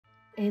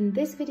In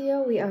this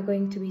video we are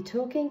going to be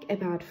talking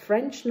about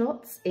French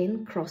knots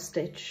in cross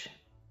stitch.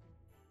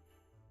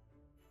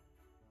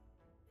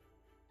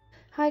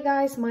 Hi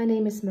guys, my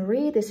name is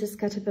Marie, this is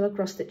Caterpillar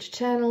Cross Stitch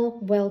channel,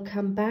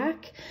 welcome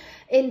back.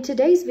 In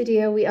today's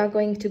video we are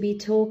going to be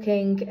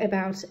talking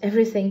about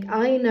everything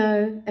I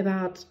know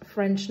about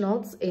French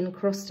knots in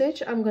cross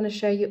stitch. I'm going to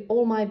show you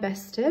all my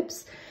best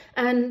tips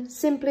and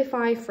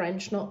simplify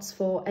French knots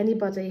for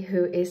anybody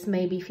who is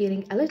maybe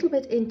feeling a little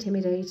bit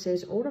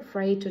intimidated or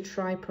afraid to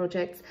try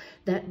projects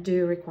that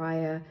do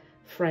require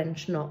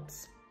French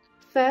knots.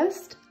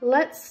 First,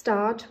 let's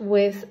start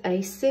with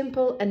a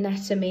simple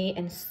anatomy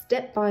and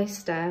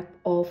step-by-step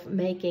of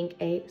making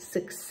a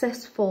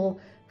successful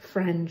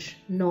French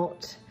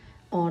knot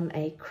on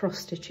a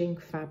cross-stitching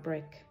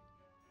fabric.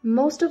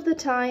 Most of the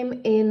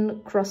time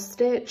in cross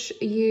stitch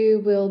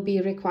you will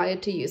be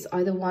required to use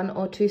either 1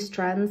 or 2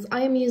 strands.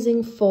 I am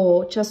using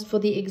 4 just for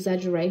the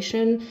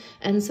exaggeration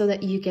and so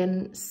that you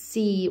can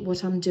see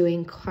what I'm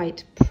doing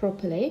quite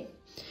properly.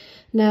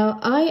 Now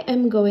I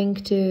am going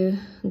to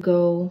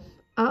go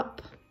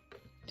up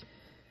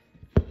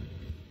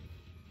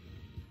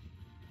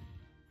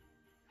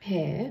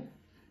here,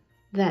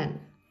 then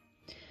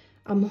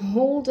I'm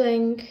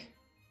holding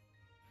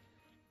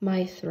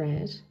my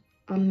thread,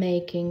 I'm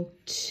making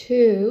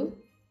 2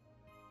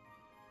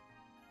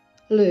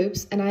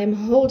 loops and I'm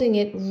holding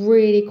it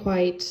really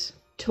quite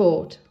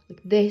taut.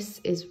 Like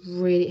this is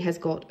really has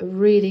got a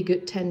really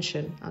good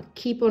tension. I'll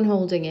keep on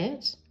holding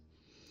it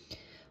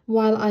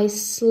while I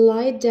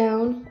slide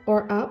down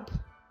or up.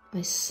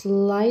 I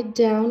slide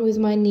down with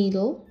my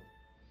needle,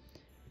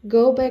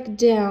 go back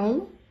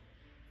down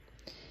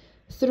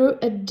through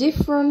a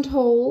different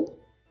hole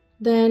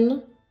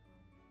than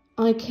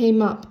I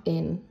came up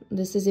in.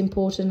 This is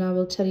important, I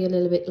will tell you a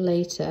little bit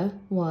later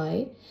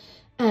why.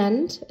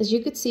 And as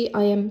you could see,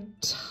 I am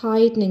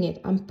tightening it,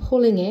 I'm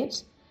pulling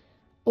it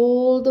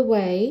all the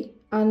way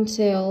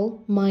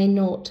until my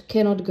knot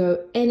cannot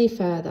go any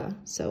further.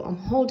 So I'm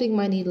holding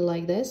my needle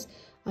like this,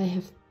 I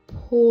have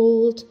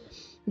pulled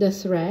the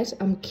thread,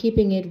 I'm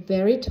keeping it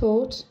very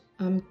taut,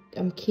 I'm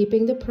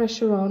keeping the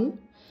pressure on,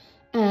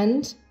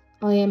 and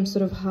I am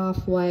sort of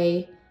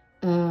halfway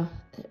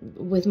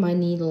with my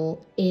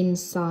needle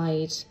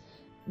inside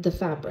the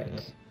fabric.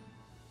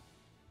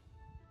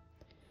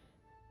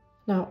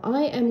 Now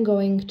I am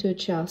going to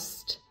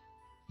just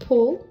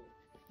pull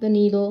the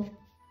needle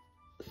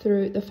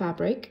through the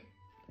fabric.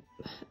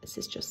 This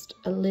is just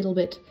a little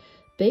bit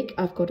big.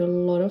 I've got a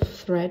lot of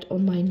thread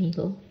on my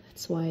needle,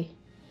 that's why.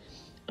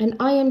 And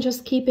I am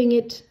just keeping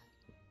it,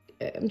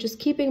 I'm just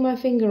keeping my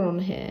finger on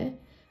here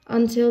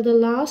until the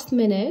last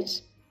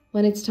minute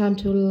when it's time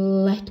to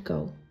let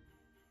go.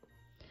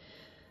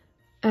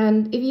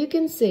 And if you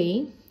can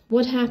see,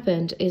 what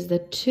happened is the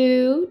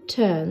 2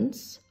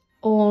 turns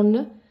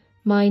on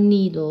my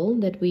needle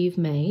that we've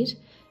made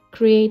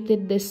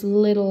created this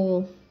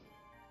little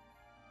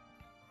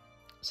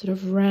sort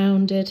of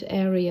rounded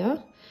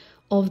area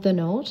of the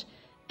knot,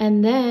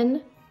 and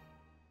then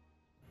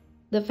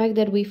the fact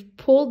that we've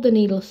pulled the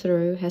needle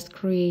through has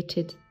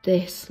created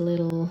this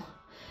little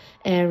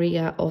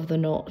area of the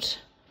knot,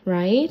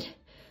 right?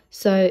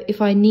 So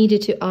if I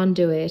needed to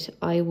undo it,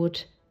 I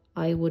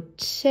would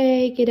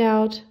take it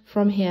out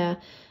from here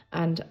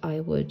and I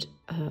would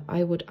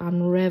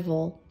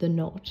unravel the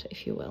knot,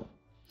 if you will.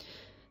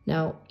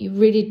 Now, you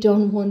really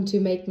don't want to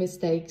make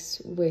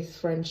mistakes with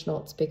French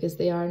knots because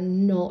they are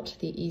not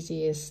the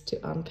easiest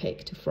to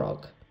unpick, to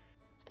frog.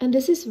 And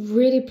this is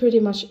really pretty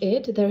much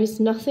it. There is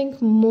nothing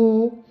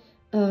more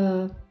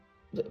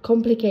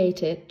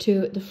complicated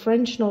to the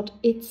French knot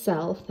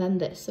itself than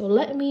this. So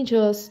let me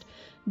just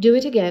do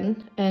it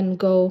again and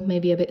go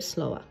maybe a bit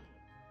slower.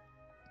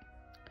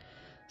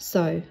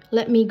 So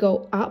let me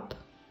go up.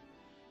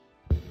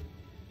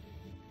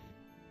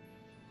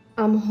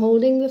 I'm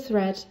holding the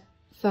thread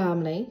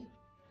firmly.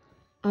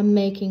 I'm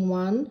making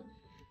 1,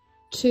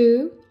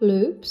 2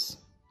 loops,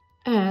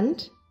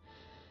 and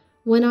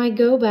when I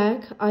go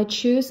back, I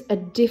choose a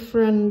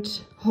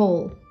different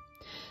hole.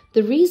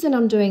 The reason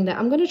I'm doing that,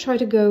 I'm going to try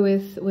to go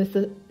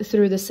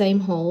through the same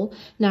hole.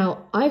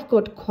 Now, I've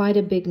got quite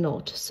a big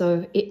knot,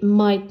 so it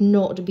might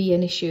not be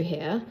an issue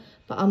here,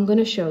 but I'm going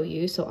to show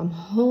you. So I'm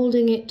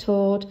holding it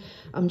taut,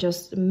 I'm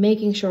just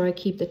making sure I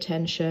keep the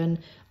tension,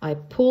 I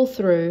pull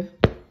through,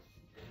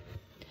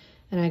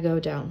 and I go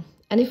down.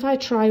 And if I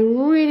try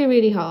really,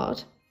 really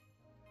hard,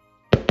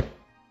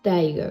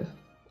 there you go.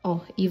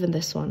 Oh, even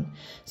this one.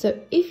 So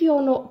if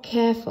you're not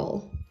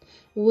careful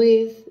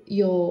with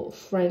your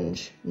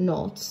French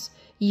knots,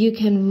 you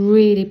can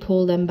really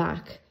pull them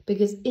back,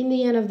 because in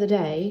the end of the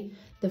day,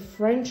 the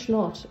French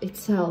knot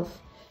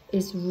itself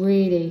is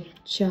really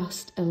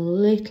just a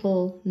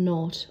little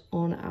knot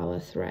on our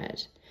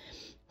thread.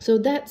 So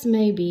that's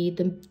maybe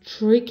the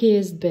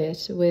trickiest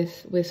bit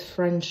with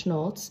French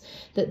knots,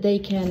 that they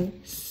can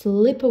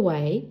slip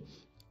away,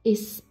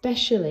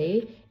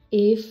 especially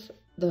if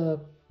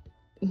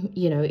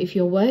if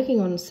you're working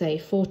on, say,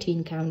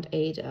 14 count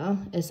Ada,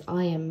 as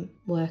I am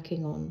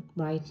working on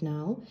right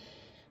now,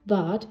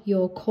 but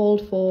your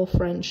called for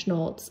French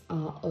knots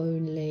are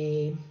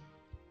only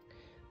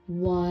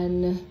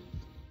 1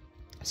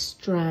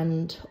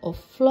 strand of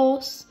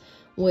floss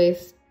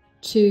with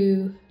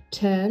 2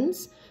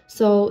 turns.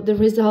 So the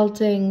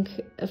resulting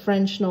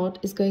French knot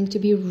is going to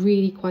be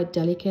really quite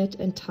delicate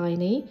and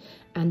tiny,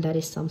 and that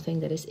is something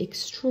that is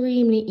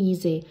extremely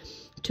easy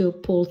to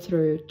pull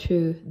through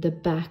to the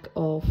back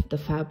of the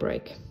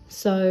fabric.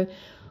 So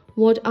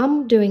what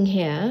I'm doing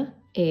here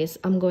is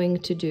I'm going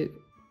to do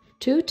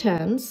 2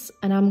 turns,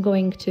 and I'm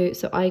going to,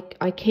 so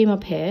I came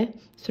up here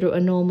through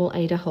a normal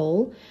Aida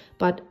hole,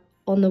 but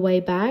on the way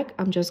back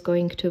I'm just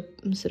going to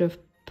sort of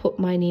put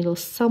my needle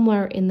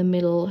somewhere in the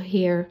middle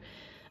here,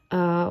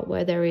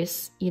 where there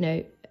is, you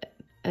know,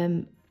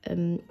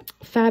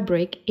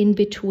 fabric in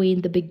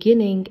between the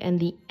beginning and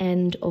the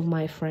end of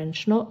my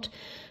French knot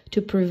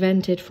to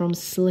prevent it from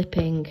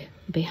slipping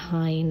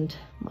behind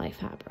my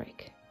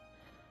fabric.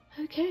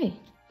 Okay,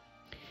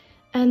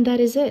 and that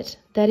is it.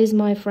 That is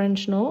my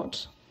French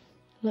knot.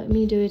 Let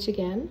me do it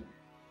again.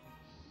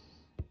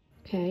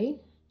 Okay,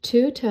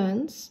 2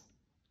 turns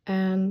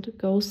and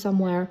go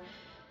somewhere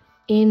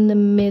in the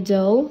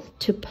middle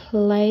to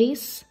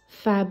place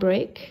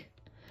fabric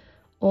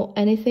or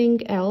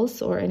anything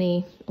else, or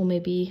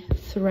maybe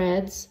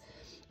threads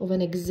of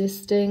an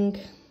existing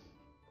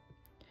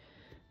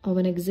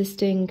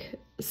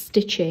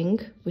stitching,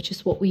 which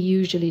is what we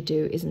usually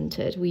do, isn't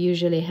it? We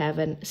usually have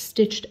a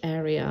stitched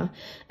area,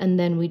 and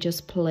then we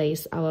just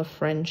place our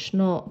French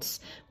knots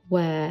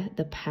where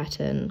the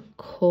pattern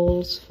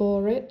calls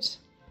for it.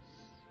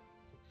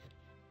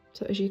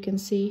 So as you can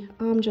see,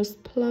 I'm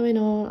just plowing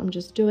on, I'm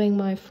just doing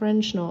my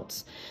French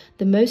knots.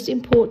 The most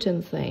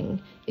important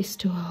thing is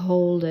to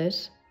hold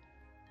it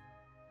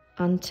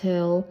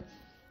until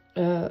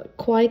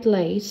quite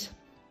late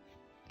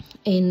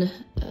in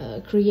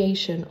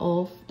creation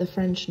of the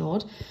French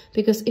knot,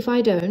 because if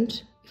I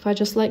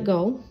just let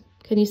go,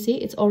 can you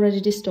see it's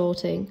already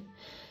distorting,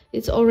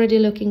 it's already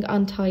looking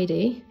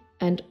untidy,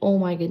 and oh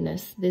my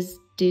goodness, this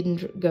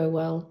didn't go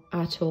well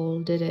at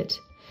all, did it?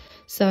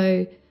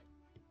 So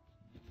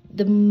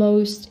the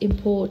most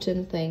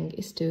important thing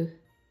is to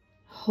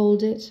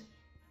hold it,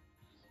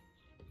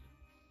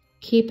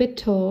 keep it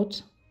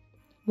taut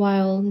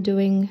while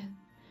doing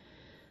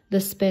the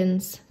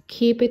spins,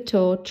 keep it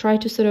taut, try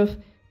to sort of,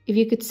 if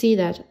you could see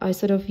that, I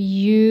sort of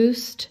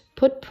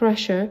put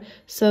pressure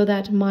so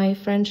that my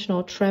French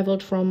knot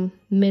traveled from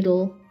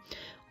middle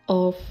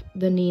of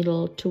the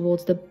needle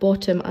towards the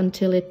bottom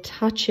until it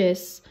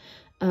touches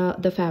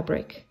the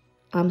fabric.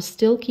 I'm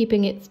still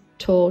keeping it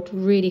taut,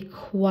 really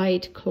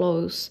quite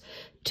close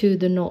to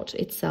the knot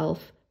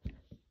itself.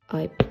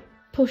 I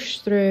push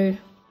through,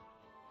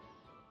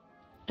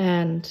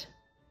 and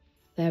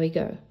there we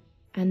go.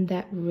 And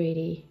that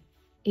really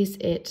is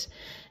it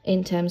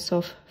in terms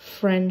of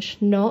French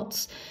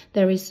knots.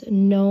 There is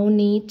no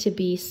need to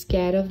be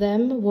scared of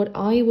them. What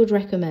I would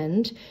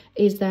recommend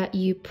is that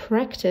you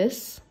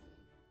practice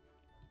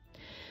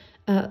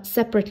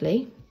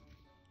separately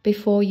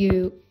before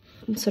you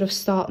sort of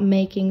start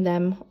making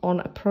them on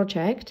a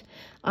project.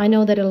 I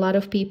know that a lot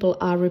of people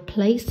are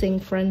replacing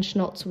French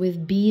knots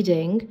with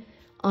beading.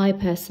 I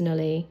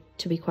personally,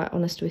 to be quite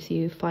honest with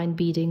you, find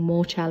beading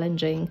more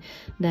challenging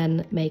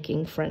than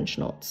making French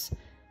knots,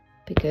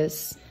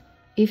 because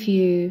if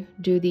you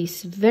do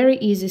these very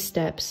easy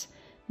steps,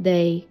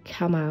 they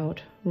come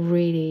out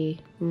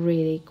really,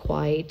 really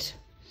quite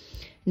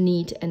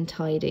neat and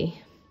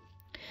tidy.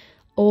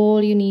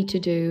 All you need to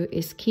do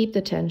is keep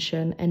the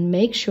tension and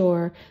make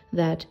sure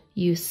that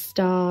you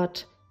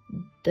start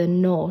the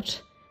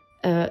knot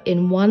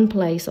in one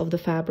place of the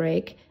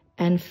fabric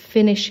and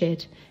finish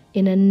it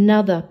in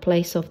another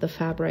place of the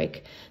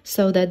fabric,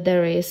 so that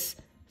there is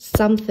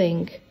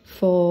something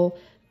for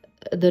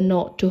the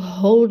knot to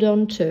hold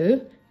on to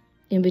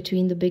in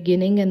between the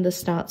beginning and the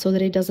start, so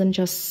that it doesn't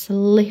just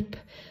slip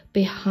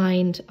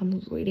behind.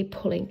 I'm really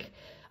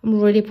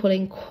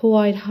pulling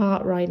quite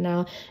hard right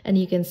now, and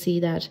you can see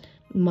that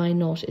my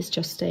knot is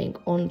just staying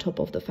on top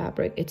of the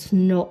fabric. It's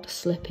not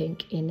slipping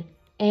in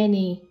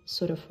any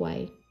sort of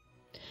way.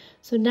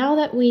 So now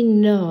that we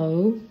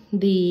know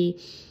the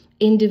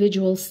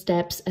individual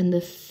steps and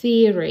the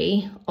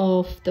theory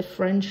of the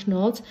French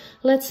knot,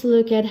 let's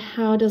look at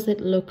how does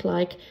it look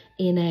like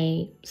in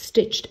a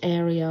stitched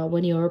area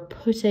when you're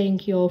putting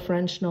your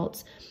French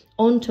knots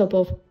on top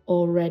of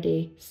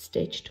already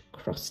stitched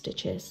cross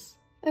stitches.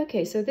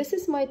 Okay, so this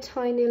is my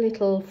tiny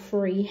little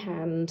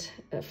freehand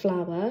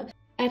flower.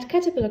 At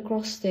Caterpillar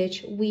Cross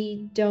Stitch,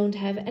 we don't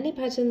have any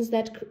patterns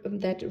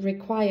that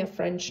require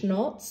French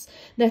knots.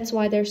 That's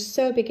why they're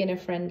so beginner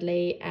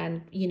friendly,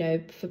 and you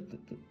know,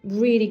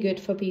 really good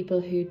for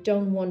people who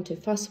don't want to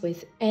fuss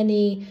with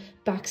any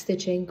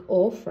backstitching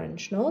or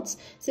French knots.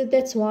 So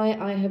that's why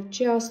I have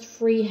just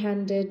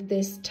freehanded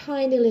this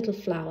tiny little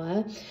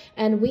flower,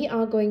 and we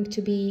are going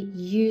to be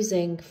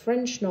using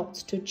French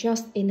knots to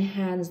just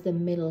enhance the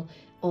middle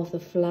of the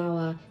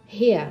flower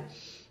here.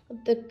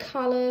 the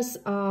colors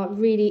are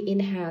really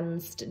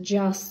enhanced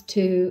just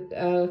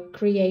to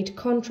create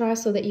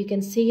contrast so that you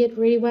can see it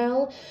really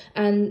well,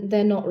 and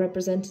they're not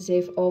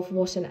representative of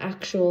what an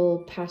actual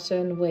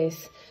pattern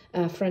with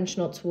French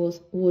knots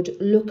would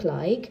look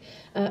like.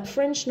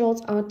 French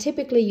knots are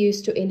typically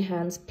used to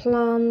enhance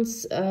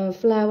plants,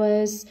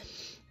 flowers,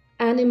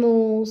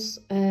 animals,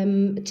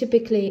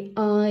 typically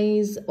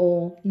eyes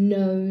or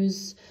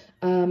nose,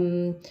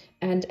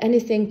 and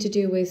anything to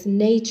do with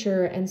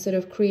nature and sort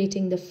of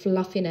creating the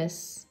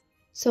fluffiness.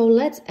 So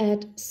let's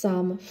add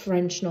some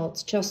French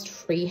knots, just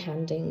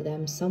freehanding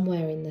them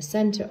somewhere in the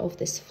center of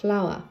this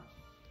flower.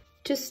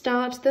 To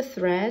start the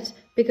thread,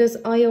 because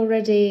I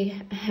already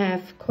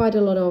have quite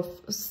a lot of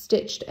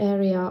stitched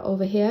area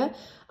over here,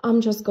 I'm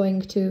just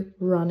going to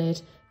run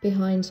it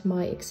behind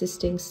my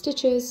existing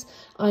stitches.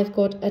 I've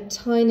got a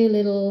tiny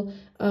little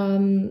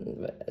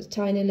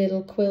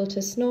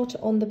quilter's knot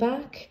on the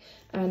back,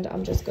 and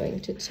I'm just going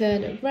to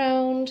turn it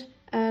around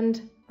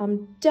and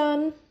I'm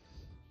done.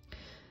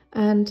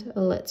 And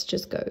let's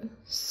just go.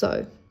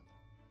 So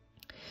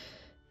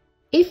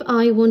if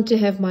I want to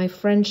have my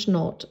French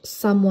knot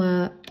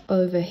somewhere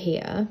over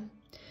here,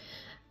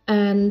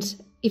 and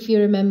if you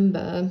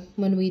remember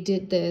when we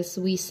did this,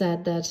 we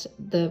said that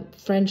the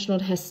French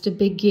knot has to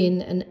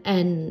begin and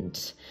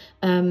end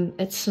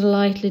at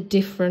slightly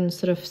different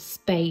sort of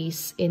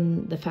space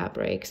in the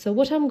fabric. So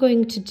what I'm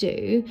going to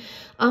do,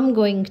 I'm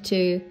going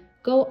to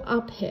go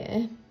up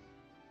here,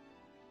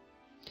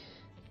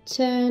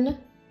 turn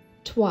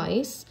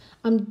twice.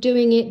 I'm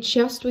doing it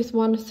just with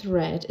one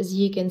thread, as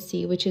you can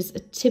see, which is a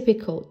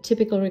typical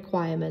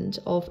requirement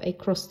of a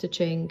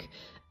cross-stitching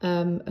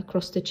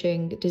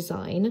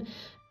design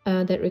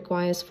that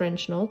requires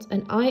French knots.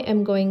 And I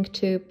am going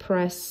to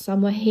press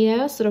somewhere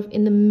here, sort of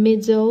in the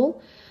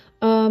middle,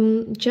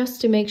 just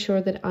to make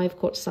sure that I've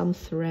got some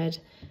thread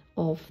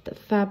of the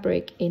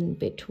fabric in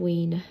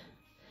between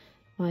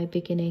my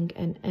beginning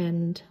and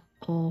end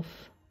of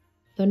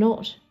the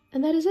knot.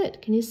 And that is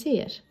it. Can you see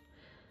it?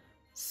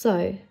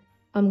 So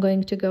I'm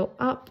going to go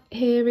up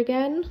here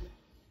again.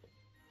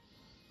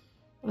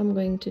 I'm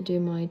going to do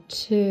my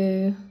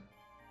 2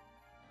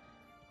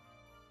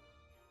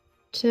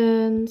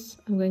 turns.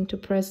 I'm going to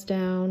press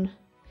down.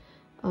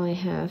 I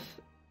have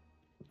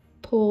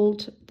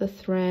pulled the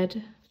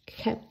thread,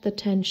 kept the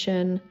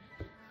tension,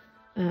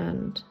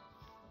 and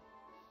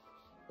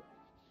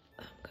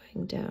I'm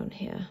going down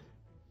here.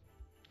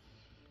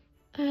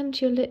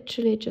 And you're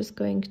literally just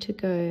going to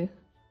go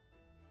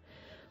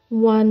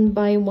one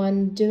by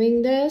one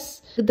doing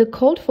this. The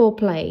called for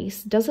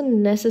place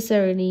doesn't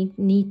necessarily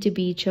need to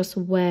be just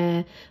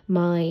where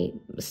my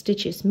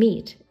stitches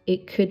meet.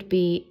 It could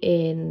be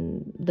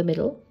in the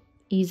middle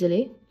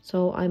easily.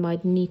 So I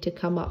might need to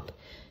come up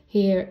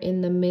here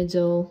in the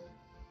middle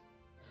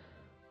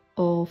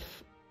of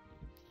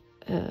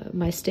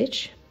my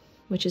stitch,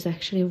 which is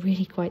actually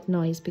really quite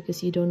nice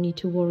because you don't need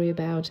to worry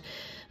about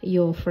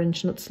your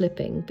French knot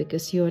slipping,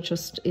 because you're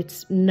just,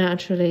 it's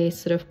naturally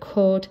sort of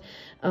caught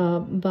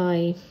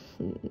by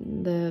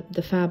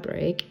the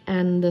fabric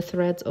and the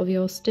threads of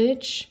your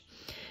stitch.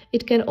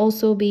 It can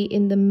also be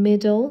in the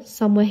middle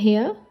somewhere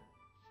here,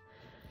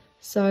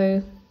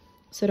 so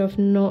sort of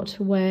not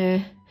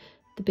where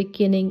the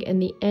beginning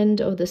and the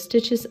end of the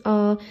stitches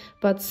are,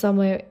 but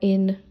somewhere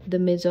in the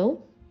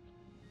middle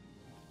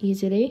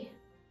easily.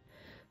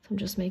 So I'm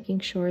just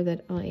making sure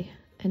that I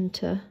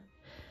enter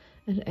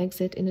and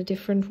exit in a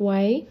different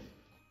way,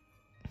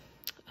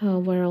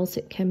 where else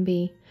it can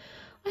be.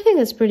 I think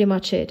that's pretty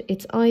much it.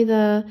 It's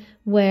either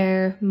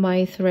where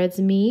my threads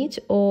meet,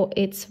 or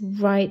it's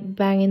right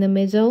bang in the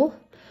middle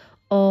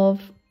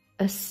of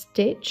a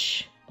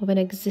stitch, of an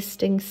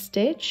existing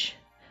stitch,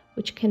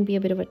 which can be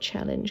a bit of a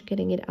challenge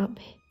getting it up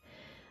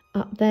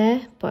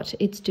there, but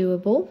it's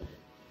doable.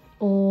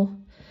 Or,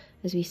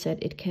 as we said,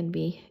 it can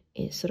be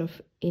sort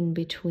of in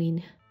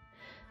between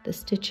the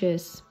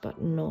stitches,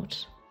 but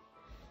not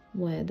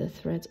where the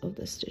threads of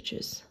the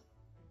stitches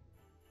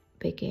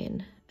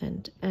begin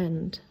and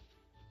end.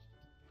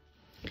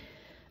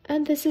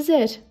 And this is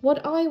it.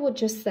 What I would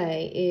just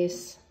say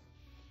is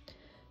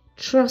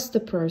trust the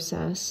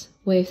process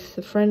with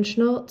the French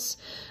knots.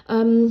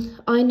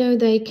 I know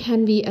they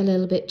can be a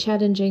little bit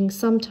challenging.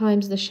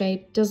 Sometimes the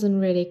shape doesn't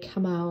really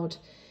come out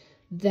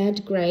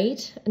that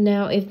great.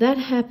 Now, if that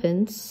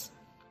happens,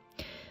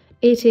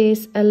 it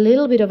is a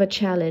little bit of a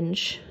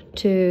challenge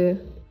to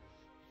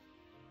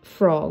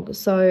frog.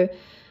 So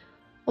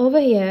over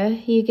here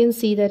you can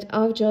see that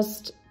I've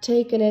just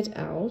taken it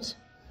out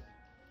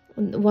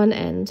on one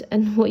end,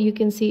 and what you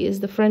can see is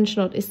the French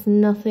knot is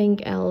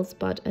nothing else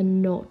but a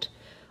knot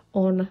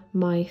on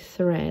my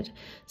thread.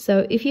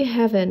 So if you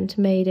haven't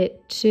made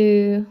it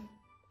too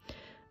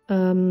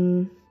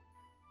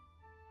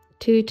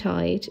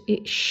tight,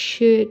 it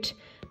should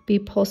be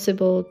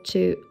possible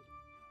to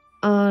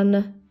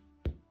undo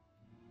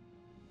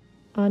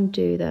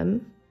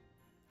them.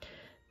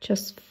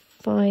 Just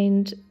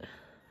find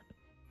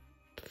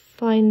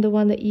the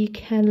one that you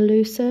can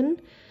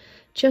loosen,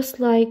 just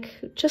like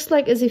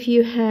as if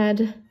you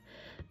had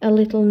a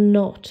little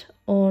knot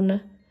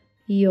on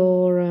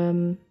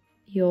your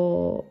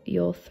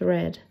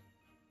thread.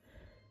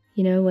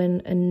 You know,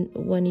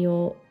 when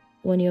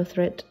your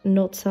thread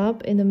knots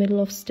up in the middle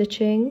of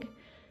stitching,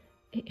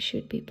 it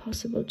should be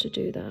possible to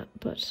do that.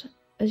 But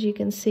as you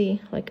can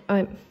see, like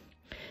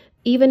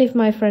even if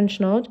my French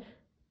knot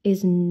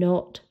is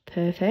not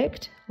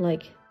perfect,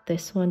 like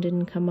this one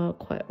didn't come out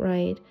quite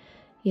right,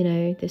 you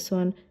know, this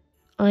one,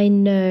 I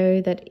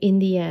know that in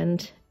the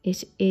end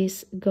it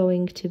is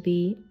going to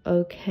be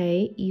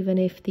okay, even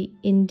if the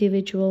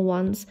individual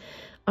ones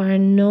are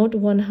not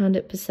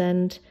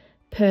 100%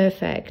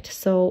 perfect.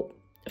 So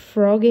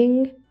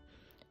frogging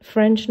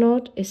French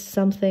knot is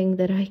something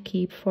that I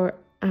keep for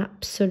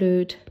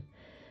absolute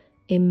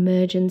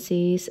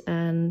emergencies,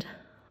 and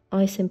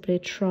I simply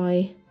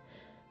try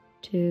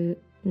to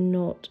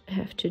not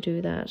have to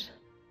do that,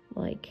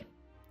 like,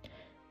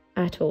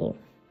 at all.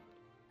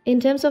 In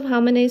terms of how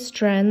many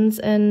strands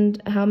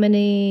and how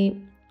many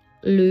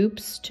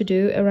loops to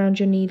do around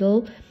your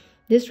needle,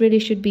 this really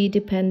should be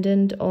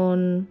dependent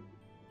on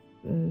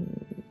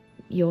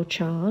your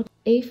chart.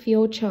 If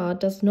your chart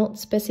does not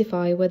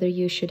specify whether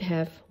you should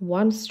have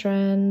 1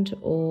 strand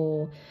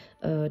or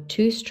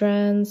 2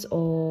 strands,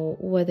 or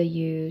whether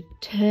you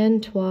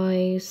turn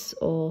twice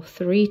or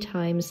 3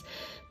 times,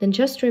 then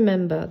just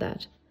remember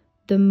that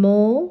the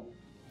more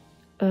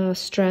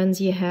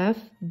strands you have,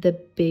 the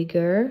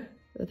bigger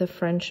the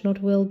French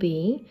knot will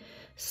be.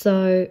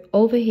 So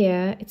over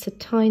here, it's a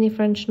tiny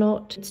French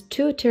knot. It's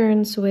 2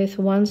 turns with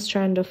 1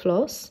 strand of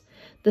floss.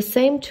 The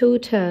same 2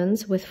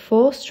 turns with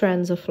 4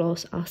 strands of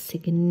floss are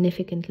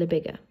significantly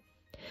bigger.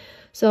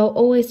 So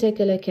always take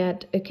a look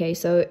at, okay,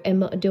 so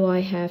do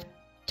I have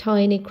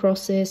tiny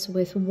crosses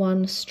with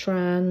 1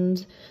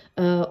 strand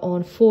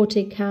on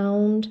 40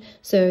 count?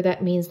 So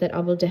that means that I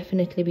will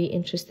definitely be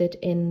interested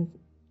in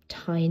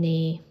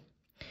tiny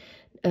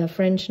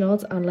French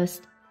knots,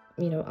 unless,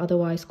 you know,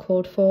 otherwise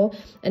called for.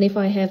 And if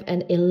I have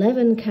an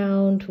 11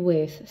 count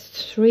with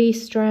 3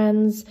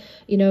 strands,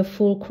 you know,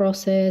 full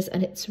crosses,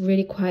 and it's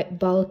really quite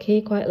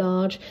bulky, quite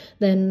large,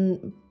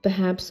 then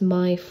perhaps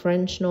my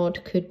French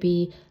knot could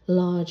be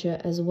larger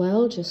as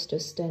well, just to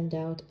stand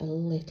out a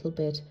little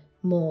bit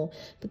more.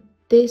 But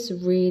this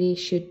really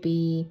should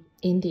be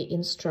in the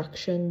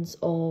instructions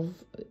of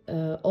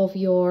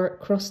your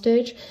cross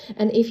stitch.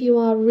 And if you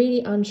are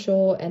really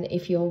unsure, and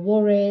if you're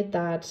worried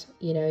that,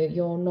 you know,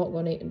 you're not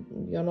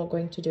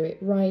going to do it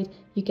right,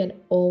 you can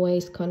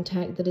always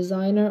contact the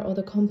designer or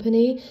the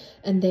company,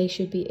 and they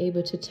should be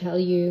able to tell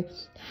you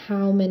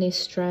how many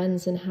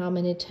strands and how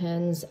many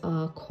turns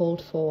are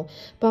called for.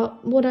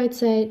 But what I'd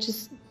say,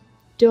 just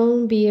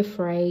don't be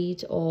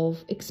afraid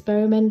of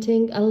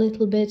experimenting a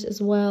little bit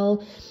as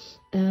well.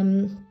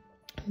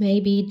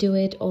 Maybe do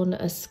it on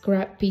a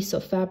scrap piece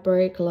of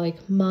fabric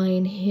like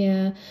mine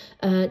here,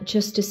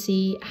 just to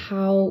see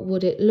how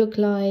would it look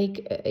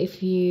like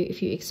if you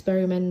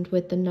experiment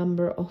with the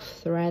number of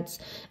threads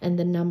and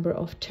the number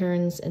of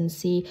turns, and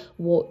see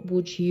what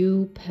would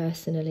you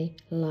personally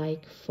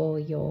like for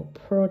your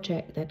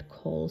project that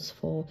calls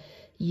for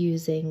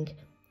using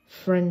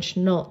French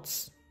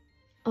knots.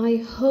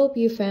 I hope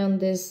you found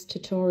this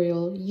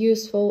tutorial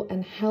useful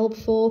and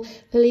helpful.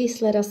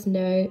 Please let us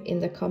know in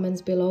the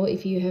comments below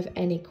if you have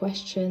any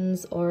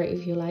questions, or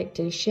if you like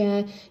to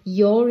share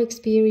your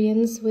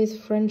experience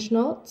with French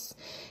knots.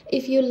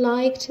 If you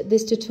liked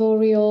this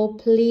tutorial,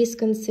 please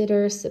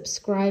consider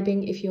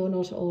subscribing if you're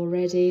not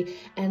already,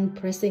 and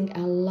pressing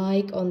a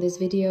like on this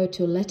video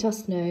to let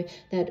us know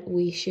that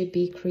we should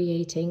be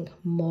creating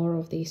more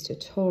of these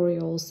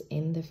tutorials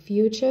in the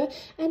future,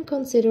 and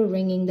consider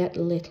ringing that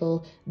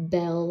little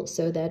bell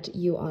so that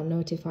you are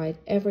notified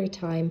every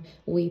time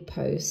we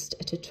post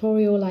a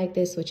tutorial like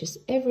this, which is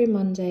every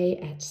Monday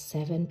at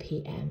 7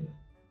 p.m.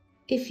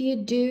 If you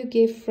do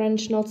give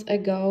French knots a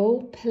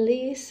go,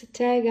 please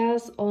tag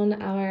us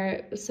on our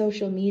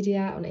social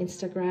media, on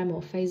Instagram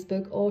or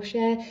Facebook, or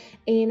share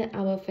in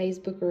our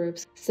Facebook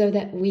groups so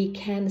that we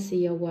can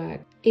see your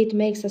work. It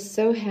makes us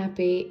so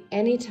happy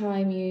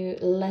anytime you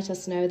let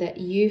us know that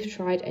you've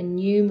tried a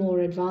new,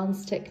 more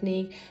advanced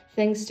technique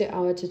thanks to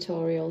our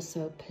tutorials.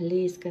 So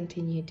please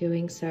continue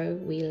doing so.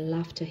 We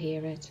love to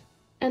hear it.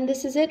 And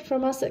this is it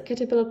from us at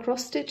Caterpillar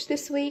Cross Stitch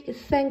this week.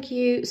 Thank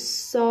you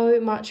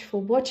so much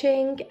for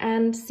watching,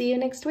 and see you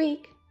next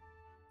week.